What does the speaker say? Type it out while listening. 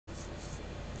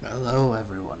Hello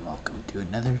everyone, welcome to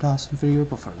another awesome video.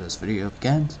 Before this video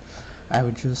begins, I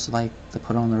would just like to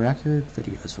put on the record,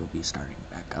 videos will be starting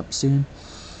back up soon.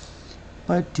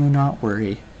 But do not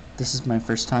worry, this is my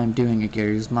first time doing a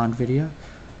girs mod video,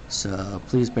 so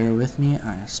please bear with me.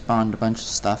 I spawned a bunch of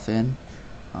stuff in.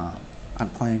 I'm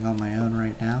playing on my own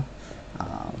right now.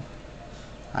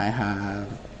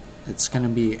 It's going to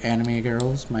be anime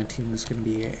girls. My team is going to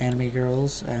be anime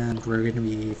girls, and we're going to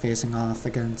be facing off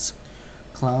against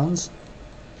clones.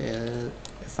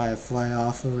 If I fly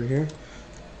off over here,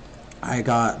 I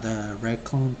got the red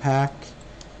clone pack,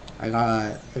 I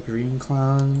got the green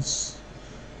clones,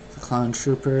 the clone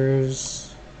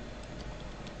troopers,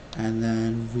 and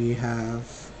then we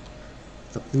have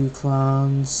the blue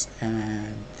clones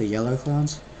and the yellow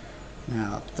clones.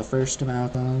 Now the first amount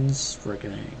of clones we're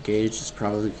going to engage is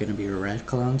probably going to be red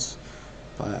clones,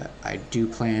 but I do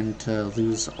plan to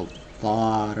lose a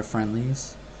lot of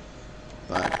friendlies.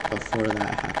 But before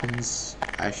that happens,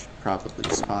 I should probably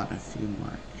spawn a few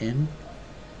more in,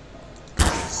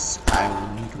 because I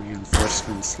will need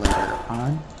reinforcements later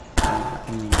on, and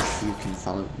only if you can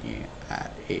follow me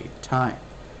at a time,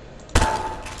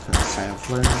 because I have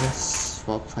learned this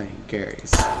while playing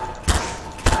girs.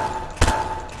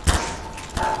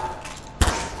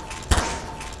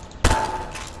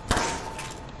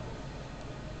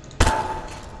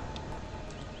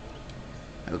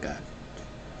 Oh god.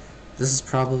 This is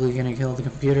probably gonna kill the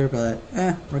computer, but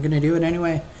we're gonna do it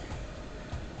anyway.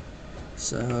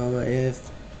 So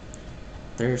if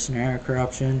there's an error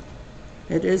corruption,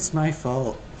 it is my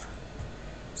fault.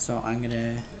 So I'm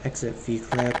gonna exit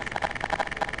V-clip.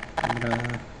 I'm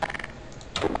gonna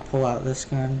pull out this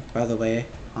gun. By the way,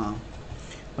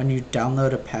 when you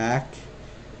download a pack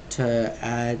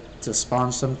to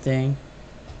spawn something,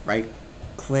 right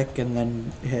click and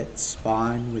then hit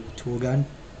spawn with tool gun.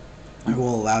 It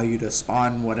will allow you to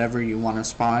spawn whatever you want to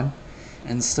spawn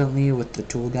instantly with the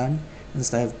tool gun,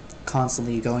 instead of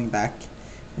constantly going back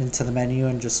into the menu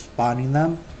and just spawning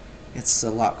them. It's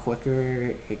a lot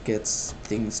quicker, it gets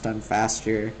things done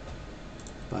faster,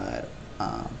 but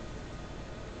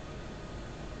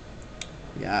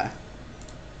yeah.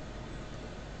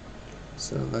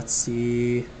 So let's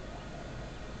see.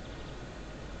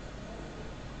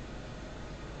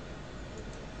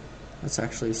 Let's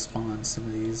actually spawn some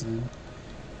of these in.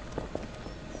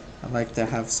 I like to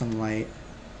have some light.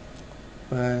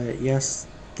 But yes,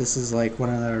 this is like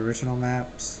one of the original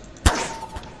maps.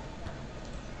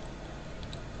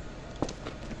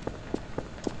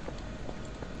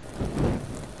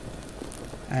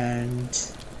 And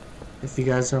if you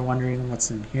guys are wondering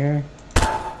what's in here,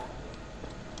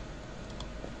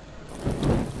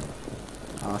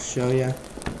 I'll show you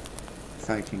if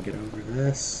I can get over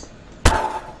this.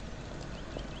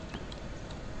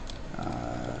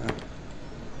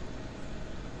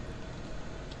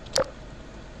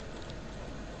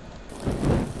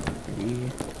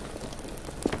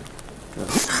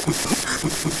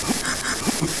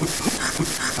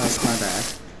 That's my bad.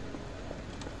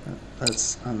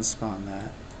 Let's unspawn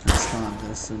that and spawn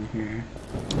this in here,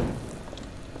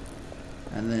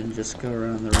 and then just go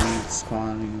around the room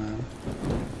spawning them.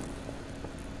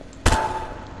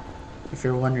 If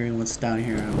you're wondering what's down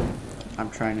here, I'm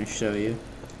trying to show you,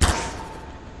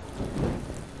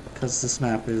 because this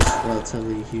map is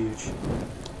relatively huge.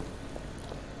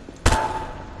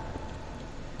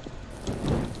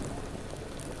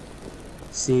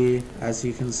 See, as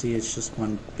you can see, it's just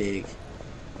one big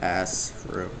ass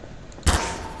room.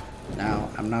 Now,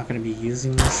 I'm not going to be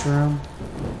using this room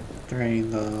during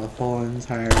the whole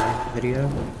entire video.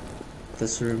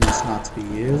 This room is not to be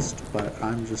used, but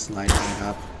I'm just lighting it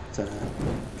up to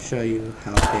show you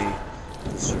how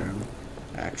big this room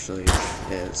actually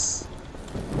is.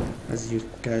 As you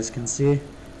guys can see,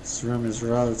 this room is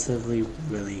relatively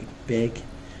really big.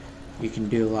 You can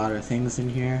do a lot of things in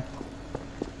here.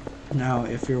 Now,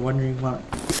 if you're wondering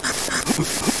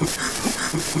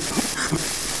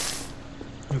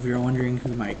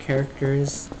who my character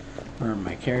is, or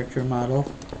my character model,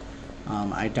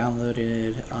 I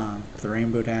downloaded the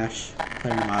Rainbow Dash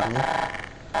player model.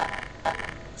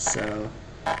 So,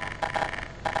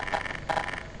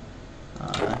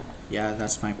 yeah,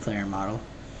 that's my player model.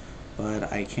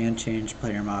 But I can change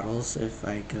player models if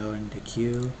I go into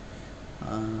Q.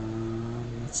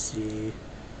 Let's see.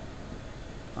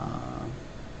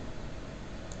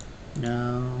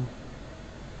 No,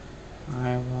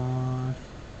 I want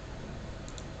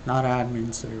not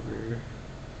admin server.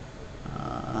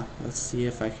 Let's see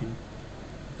if I can.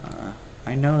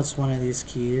 I know it's one of these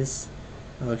keys.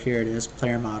 Oh, here it is,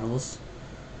 player models.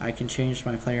 I can change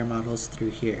my player models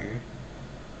through here.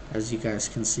 As you guys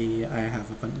can see, I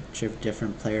have a bunch of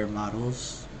different player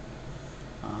models.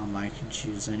 I can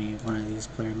choose any one of these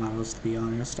player models, to be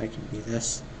honest. I can be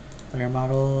this player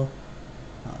model.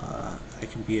 I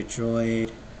can be a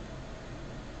droid.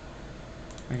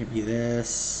 I can be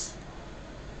this.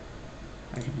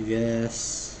 I can be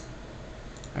this.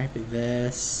 I could be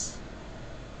this.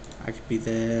 I could be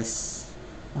this.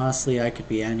 Honestly, I could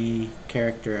be any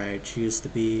character I choose to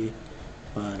be,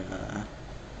 but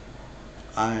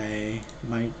I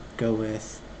might go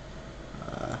with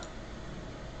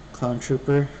Clone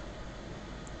Trooper,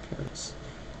 because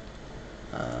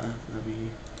let me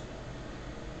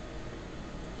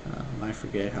I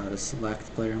forget how to select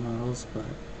player models, but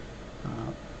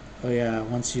oh yeah,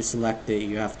 once you select it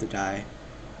you have to die.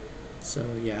 So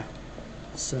yeah,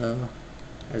 so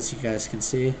as you guys can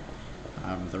see,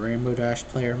 the Rainbow Dash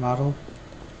player model.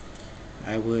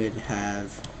 I would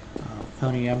have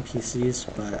pony NPCs,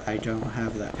 but I don't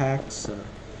have that pack, so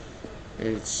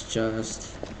it's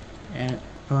just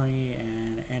pony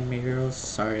and anime girls.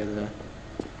 Sorry, the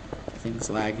thing's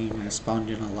lagging. I spawned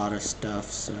in a lot of stuff,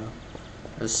 so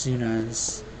as soon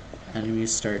as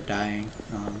enemies start dying,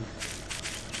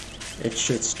 it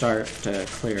should start to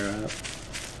clear up.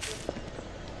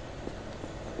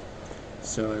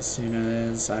 So as soon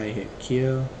as I hit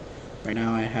Q, right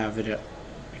now I have it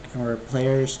ignore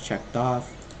players checked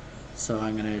off, so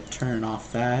I'm going to turn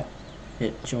off that,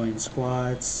 hit join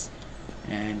squads,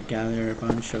 and gather a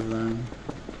bunch of them,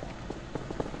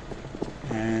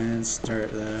 and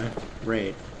start the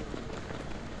raid.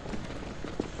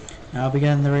 Now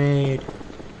begin the raid,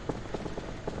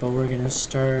 but we're going to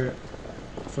start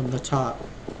from the top,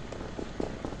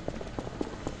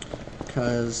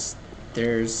 because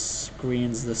there's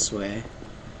screens this way.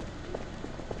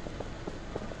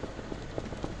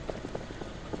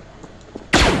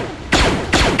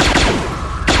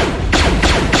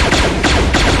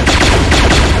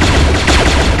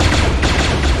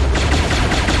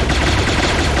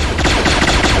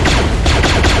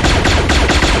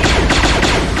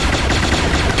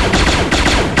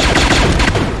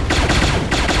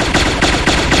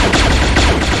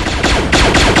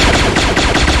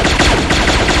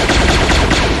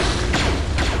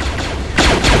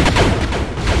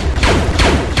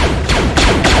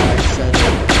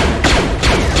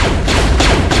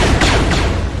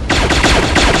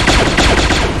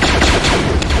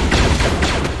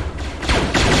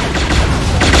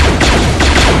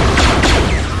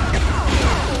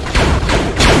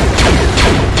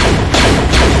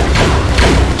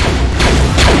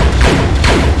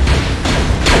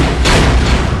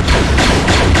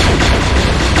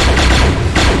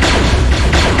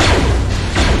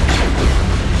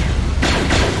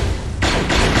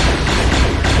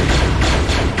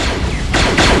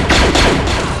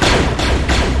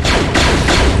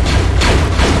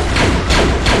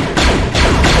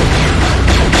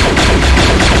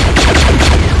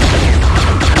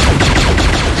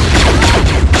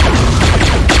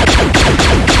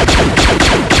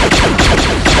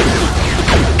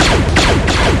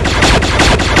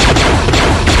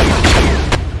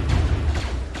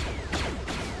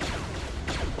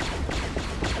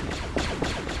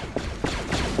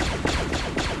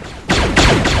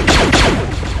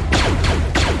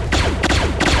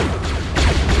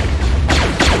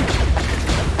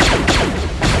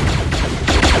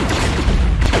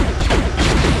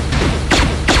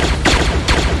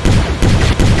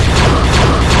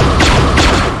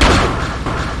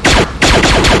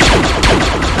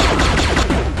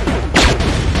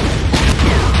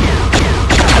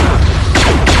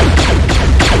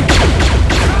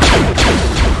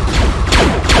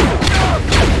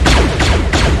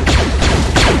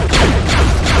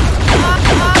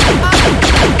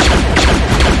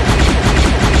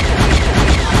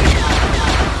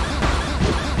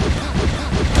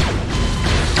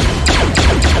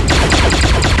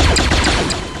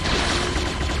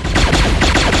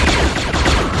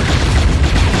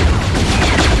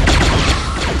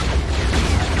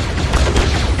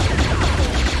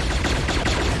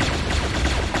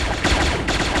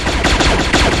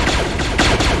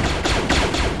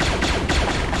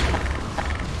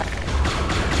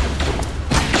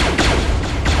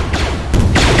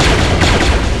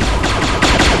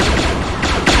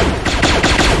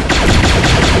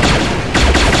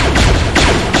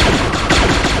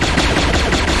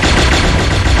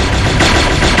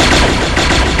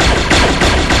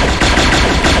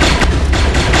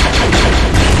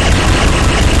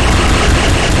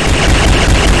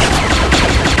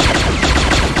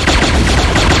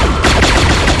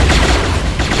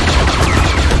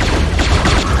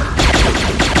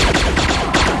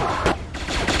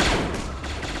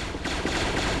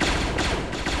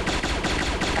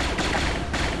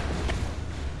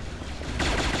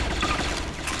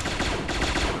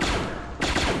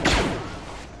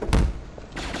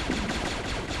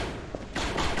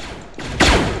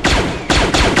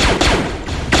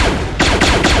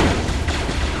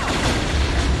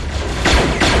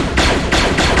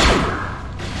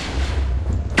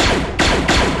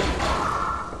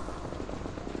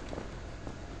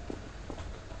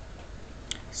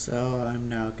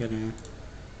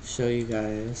 show you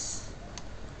guys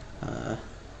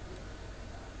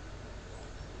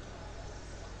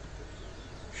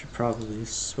should probably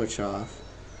switch off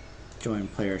join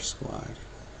player squad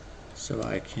so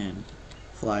I can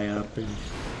fly up and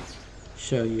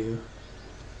show you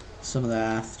some of the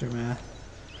aftermath.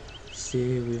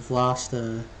 See, we've lost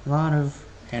a lot of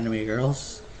anime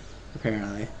girls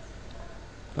apparently,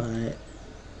 but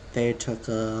they took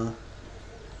a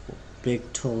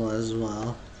big toll as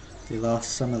well. They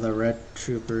lost some of the red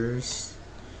troopers.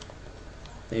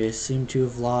 They seem to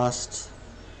have lost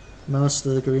most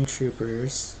of the green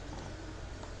troopers.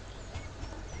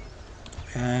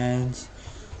 And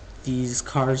these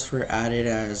cars were added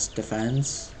as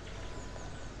defense.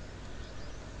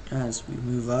 As we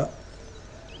move up,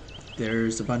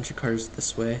 there's a bunch of cars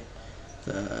this way.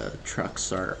 The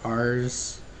trucks are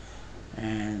ours,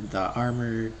 and the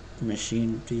armored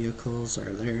machine vehicles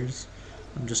are theirs.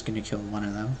 I'm just gonna kill one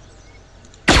of them.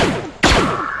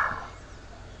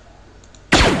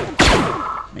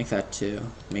 Make that 2.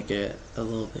 Make it a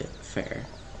little bit fair.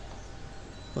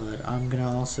 But I'm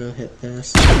gonna also hit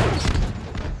this.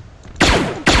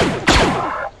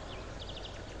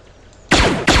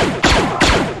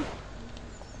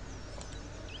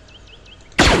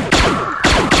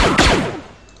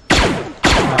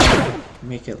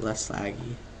 Make it less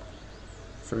laggy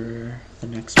for the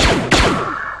next one.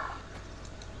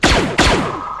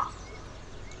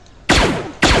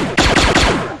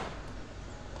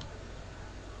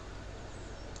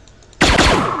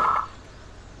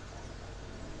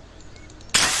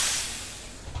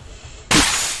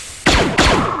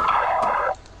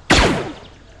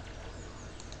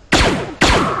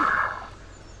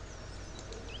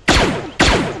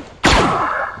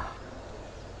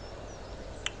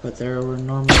 But there were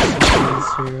normal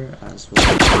cities here as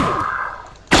well.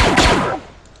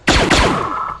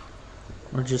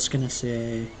 We're just gonna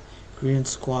say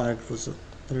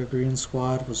their green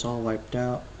squad was all wiped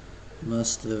out.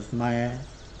 Most of my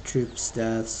troops'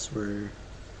 deaths were,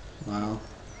 well,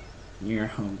 near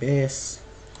home base.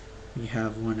 We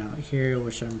have one out here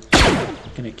which I'm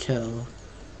gonna kill.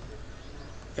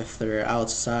 If they're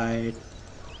outside,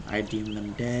 I deem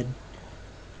them dead.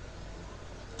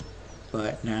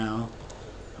 But now,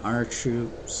 our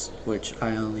troops, which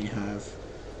I only have,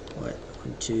 what,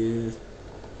 1, 2,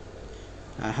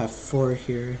 I have 4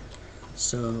 here,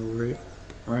 so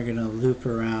we're gonna loop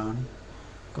around,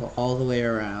 go all the way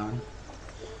around,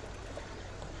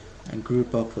 and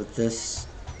group up with this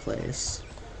place,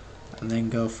 and then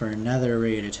go for another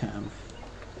raid attempt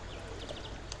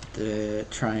to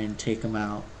try and take them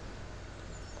out.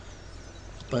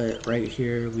 But right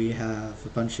here we have a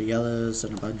bunch of yellows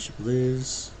and a bunch of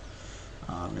blues.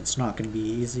 It's not going to be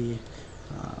easy,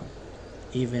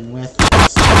 even with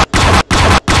this.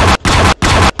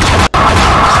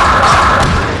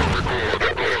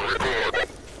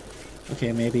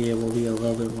 Okay, maybe it will be a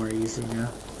little bit more easy now.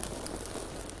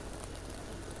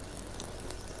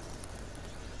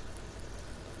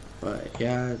 But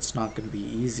yeah, it's not going to be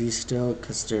easy still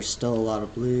because there's still a lot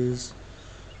of blues.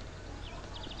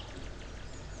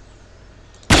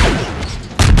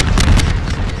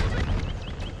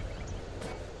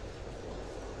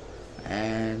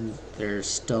 And there's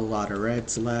still a lot of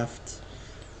reds left.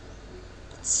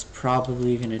 It's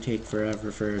probably going to take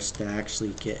forever for us to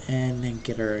actually get in and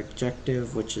get our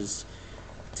objective, which is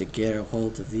to get a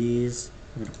hold of these.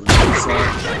 I'm going to blow this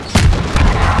up.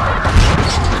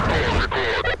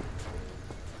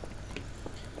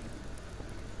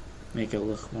 Make it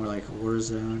look more like a war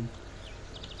zone.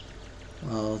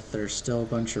 Well, there's still a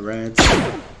bunch of reds.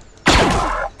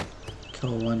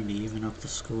 Kill one to even up the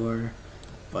score.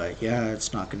 But yeah,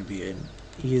 it's not going to be an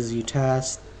easy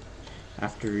task.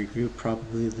 After regroup,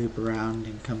 probably loop around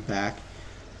and come back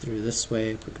through this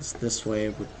way, because this way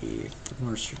would be the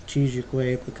more strategic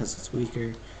way because it's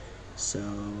weaker. So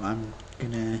I'm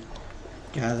gonna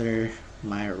gather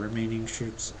my remaining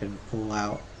troops and pull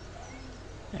out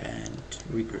and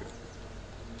regroup.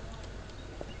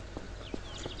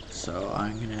 So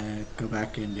I'm gonna go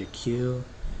back into queue.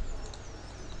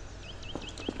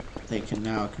 They can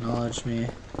now acknowledge me.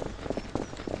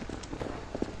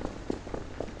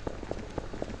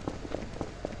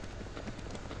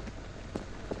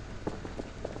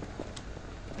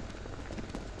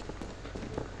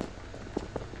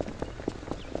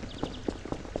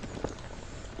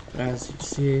 As you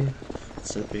see,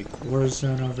 it's a big war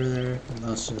zone over there.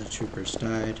 Most of the troopers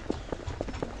died.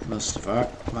 Most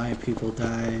of my people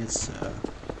died, so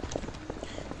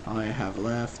all I have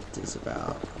left is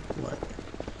about, what,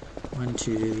 1,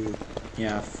 2,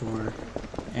 yeah, 4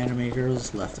 anime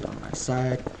girls left on my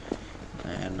side.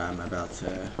 And and I'm about to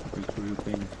regroup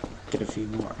and get a few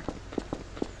more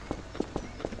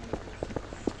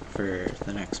for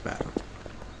the next battle.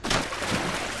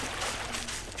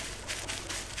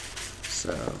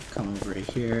 So come over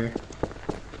here,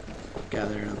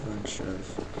 gather a bunch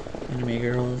of enemy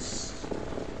girls,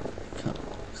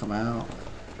 come out.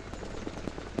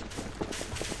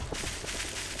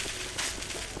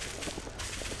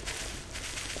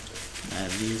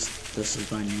 And this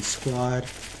is my new squad.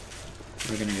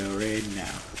 We're gonna go raid now.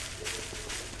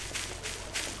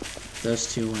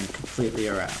 Those two went completely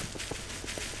around.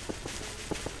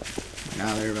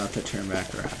 Now they're about to turn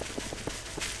back around.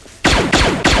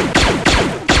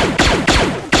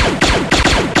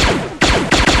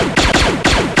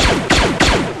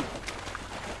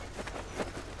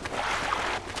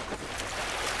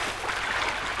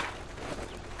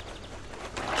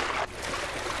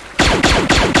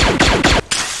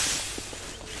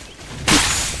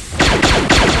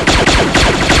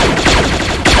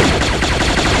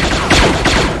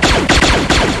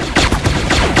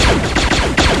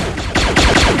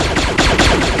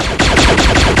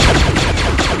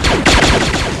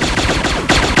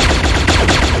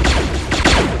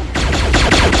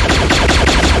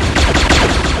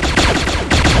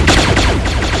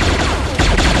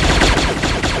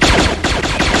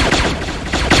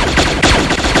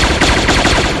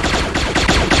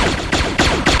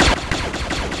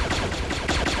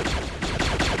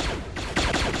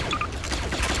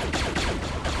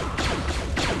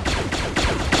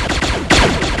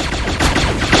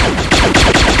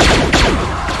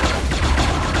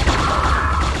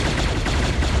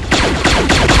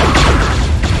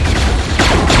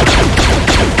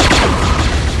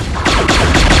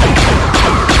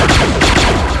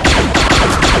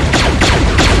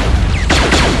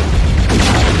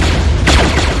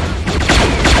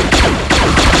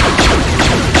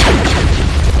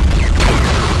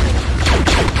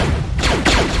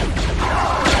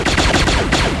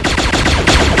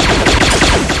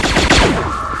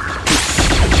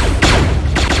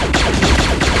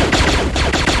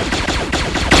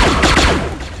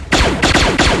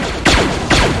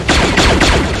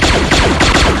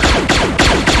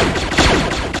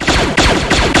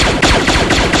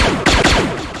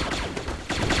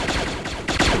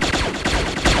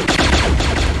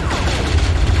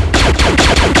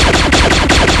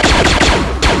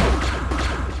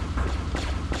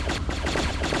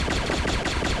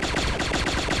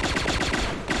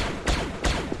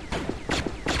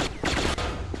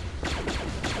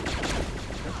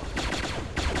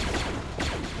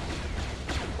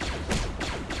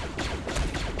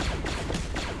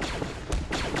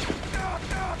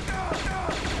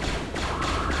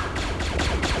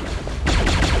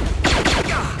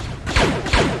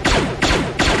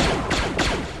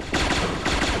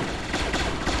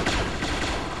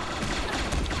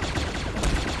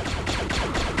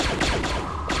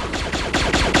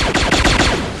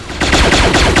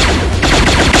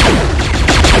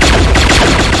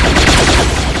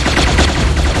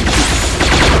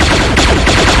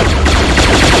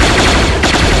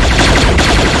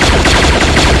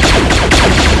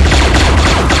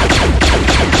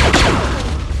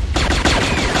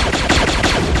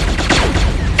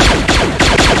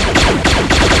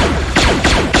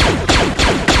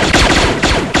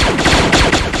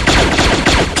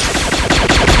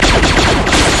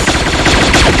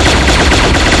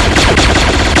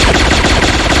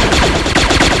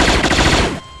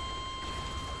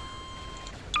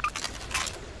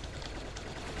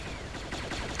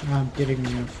 I'm getting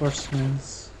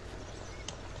reinforcements.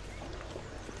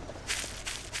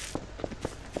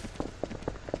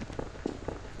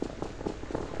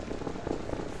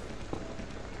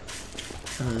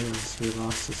 Because we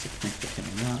lost a significant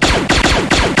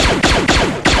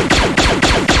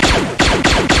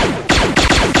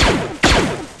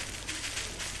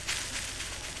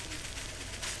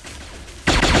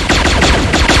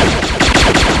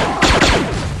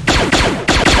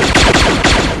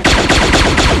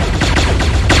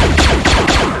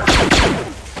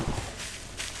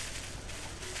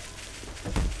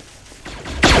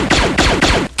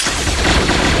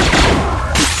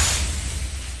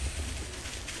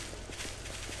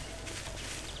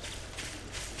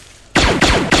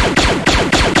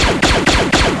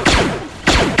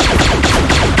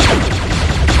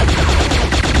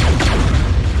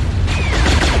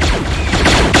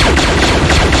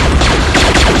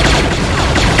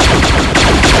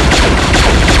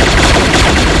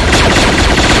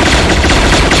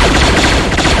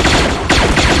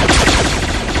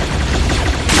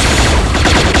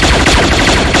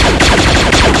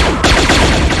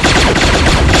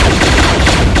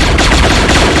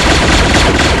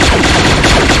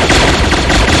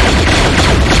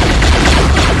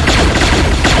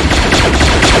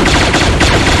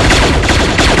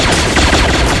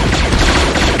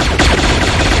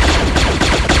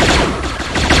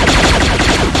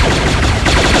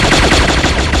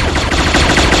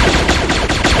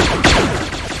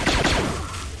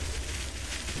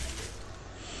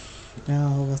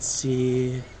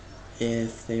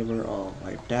if they were all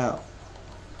wiped out.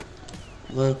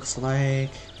 Looks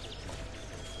like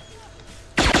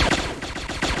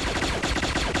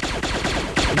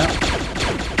no.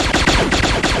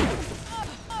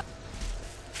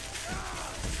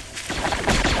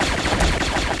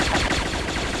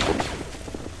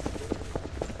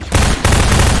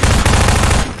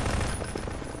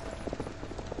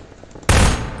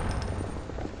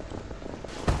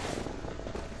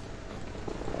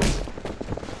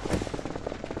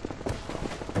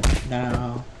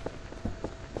 Now,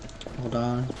 hold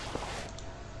on,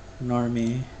 ignore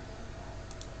me.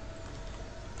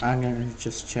 I'm gonna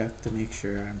just check to make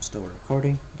sure I'm still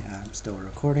recording. Yeah, I'm still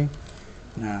recording.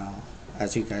 Now,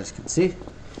 as you guys can see,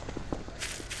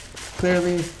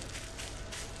 clearly,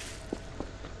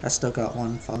 I still got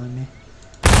one following me.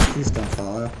 Please don't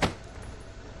follow.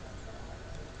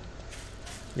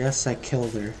 Yes, I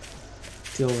killed her.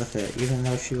 Deal with it, even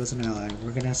though she was an ally.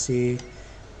 We're gonna see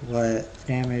what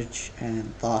damage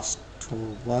and loss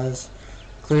total was.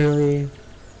 Clearly,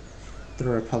 the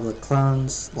Republic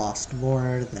clones lost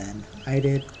more than I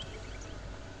did,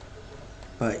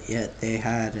 but yet they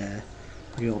had a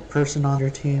real person on their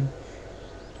team.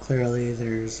 Clearly,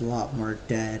 there's a lot more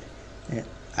dead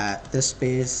at this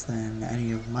base than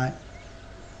any of mine,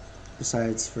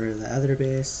 besides for the other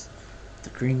base. The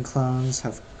green clones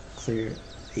have clearly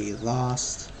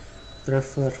lost their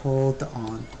foothold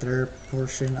on their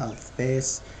portion of the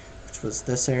base, which was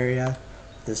this area.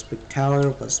 This big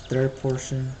tower was their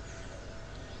portion.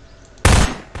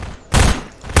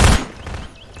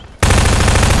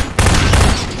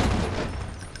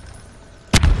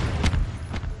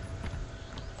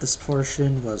 This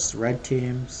portion was red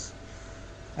team's,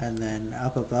 and then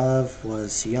up above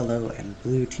was yellow and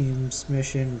blue team's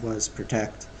mission was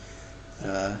protect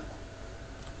the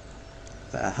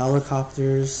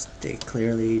helicopters. They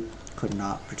clearly could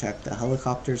not protect the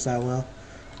helicopters that well,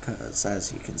 because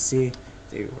as you can see,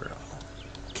 they were all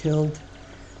killed.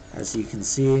 As you can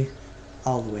see,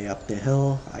 all the way up the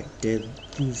hill, I did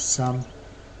lose some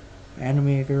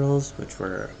anime girls, which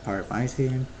were part of my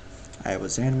team. It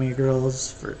was anime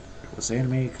girls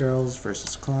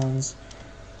versus clones.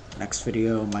 Next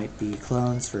video might be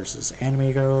clones versus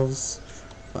anime girls.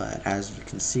 But as you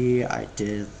can see, I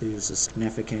did lose a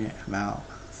significant amount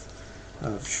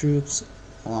of troops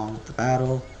along the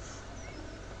battle,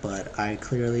 but I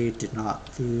clearly did not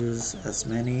lose as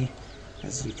many.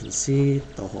 As you can see,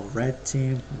 the whole red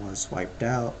team was wiped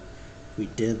out. We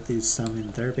did lose some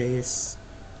in their base,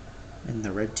 in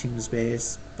the red team's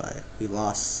base, but we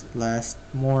lost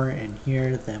more in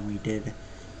here than we did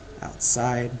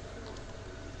outside.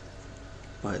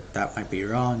 But that might be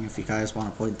wrong. If you guys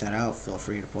want to point that out, feel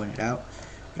free to point it out.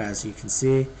 But as you can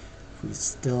see, we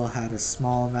still had a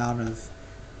small amount of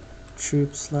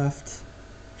troops left,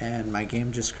 and my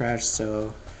game just crashed,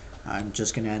 so I'm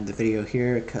just gonna end the video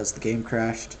here because the game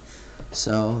crashed.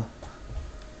 So,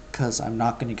 because I'm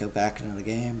not gonna go back into the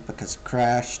game because it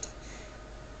crashed,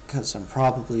 because I'm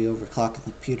probably overclocking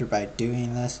the computer by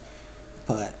doing this.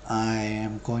 But I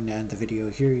am going to end the video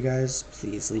here, you guys.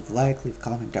 Please leave a like, leave a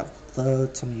comment down below.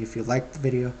 Tell me if you liked the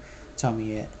video. Tell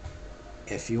me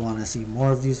if you want to see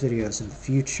more of these videos in the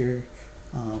future.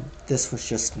 This was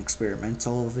just an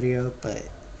experimental video, but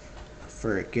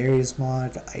for Gary's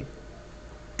mod, I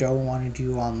don't want to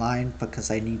do online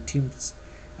because I need Teams.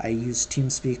 I use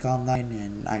TeamSpeak online,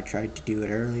 and I tried to do it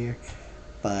earlier,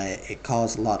 but it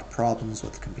caused a lot of problems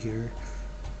with the computer.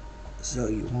 So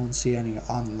you won't see any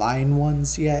online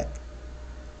ones yet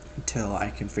until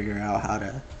I can figure out how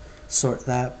to sort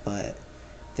that. But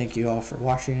thank you all for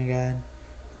watching again.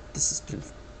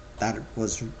 That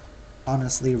was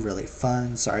honestly really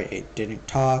fun. Sorry I didn't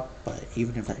talk, but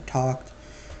even if I talked,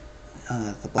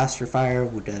 the blaster fire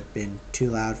would have been too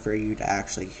loud for you to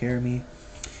actually hear me.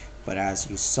 But as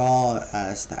you saw,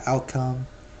 as the outcome,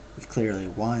 we clearly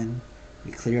won.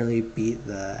 We clearly beat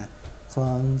the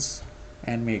clones.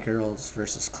 Anime girls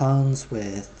versus clones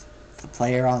with the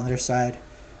player on their side.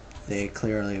 They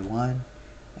clearly won,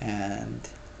 and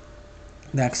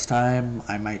next time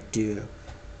I might do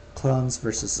clones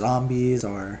versus zombies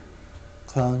or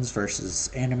clones versus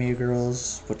anime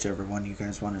girls, whichever one you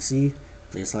guys want to see.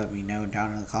 Please let me know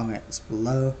down in the comments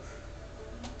below.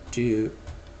 Do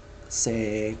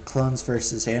say clones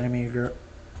versus anime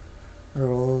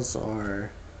girls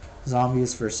or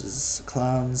zombies versus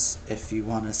clones if you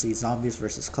want to see zombies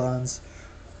versus clones.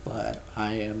 But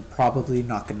I am probably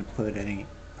not going to put any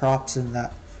props in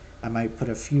that. I might put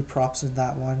a few props in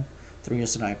that one. The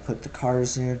reason I put the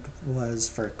cars in was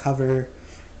for cover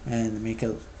and make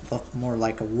it look more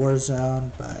like a war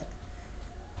zone. But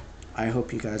I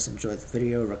hope you guys enjoyed the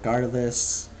video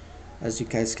regardless. As you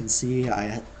guys can see, I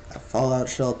have Fallout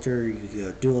Shelter,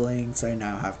 Yu-Gi-Oh! Duel Links, I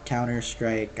now have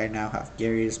Counter-Strike, I now have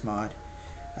Gary's mod,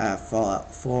 I have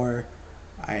Fallout 4,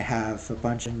 I have a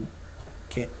bunch of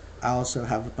I also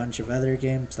have a bunch of other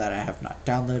games that I have not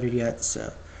downloaded yet,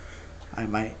 so I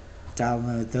might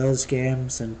download those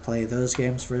games and play those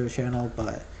games for the channel,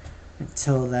 but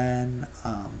until then,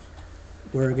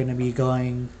 we're going to be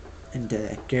going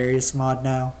into Gary's mod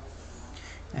now,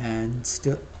 and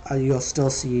you'll still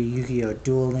see Yu-Gi-Oh!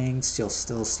 Duel Links, you'll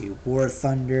still see War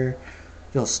Thunder,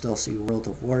 you'll still see World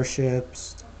of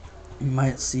Warships, you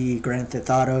might see Grand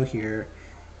Theft Auto here,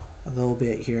 a little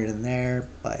bit here and there,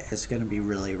 but it's going to be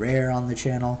really rare on the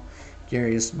channel.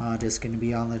 Gary's mod is going to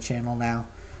be on the channel now,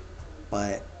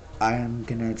 but I'm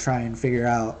going to try and figure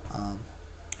out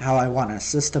how I want to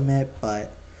system it,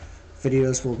 but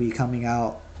videos will be coming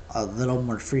out a little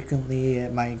more frequently.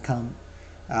 It might come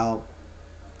out,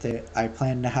 I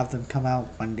plan to have them come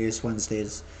out Mondays,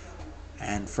 Wednesdays,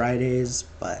 and Fridays,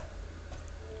 but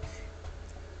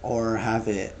or have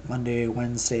it Monday,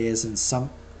 Wednesdays, and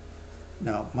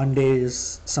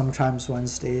Mondays, sometimes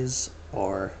Wednesdays,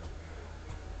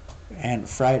 and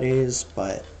Fridays,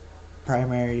 but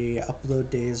primary upload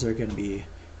days are going to be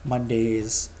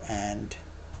Mondays and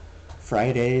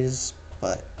Fridays.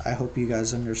 But I hope you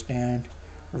guys understand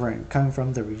where I'm coming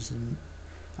from. The reason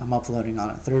I'm uploading on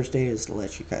a Thursday is to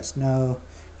let you guys know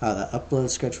how the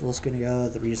upload schedule is going to go.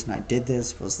 The reason I did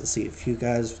this was to see if you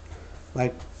guys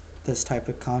like this type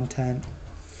of content.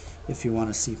 If you want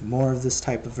to see more of this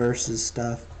type of versus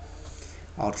stuff,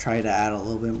 I'll try to add a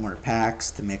little bit more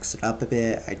packs to mix it up a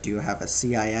bit. I do have a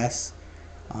CIS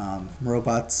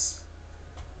robots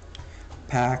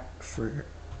pack for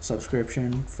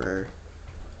subscription for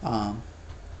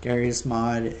Gary's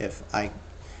mod. If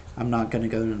I'm not going to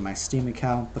go into my Steam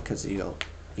account because you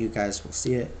guys will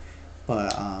see it,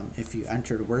 but if you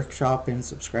enter the workshop and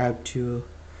subscribe to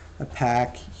a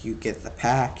pack, you get the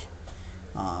pack.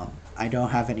 I don't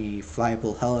have any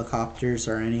flyable helicopters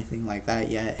or anything like that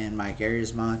yet in my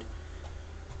Gary's mod,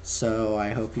 so I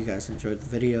hope you guys enjoyed the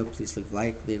video. Please leave a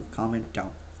like, leave a comment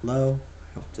down below.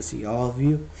 I hope to see all of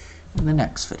you in the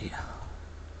next video.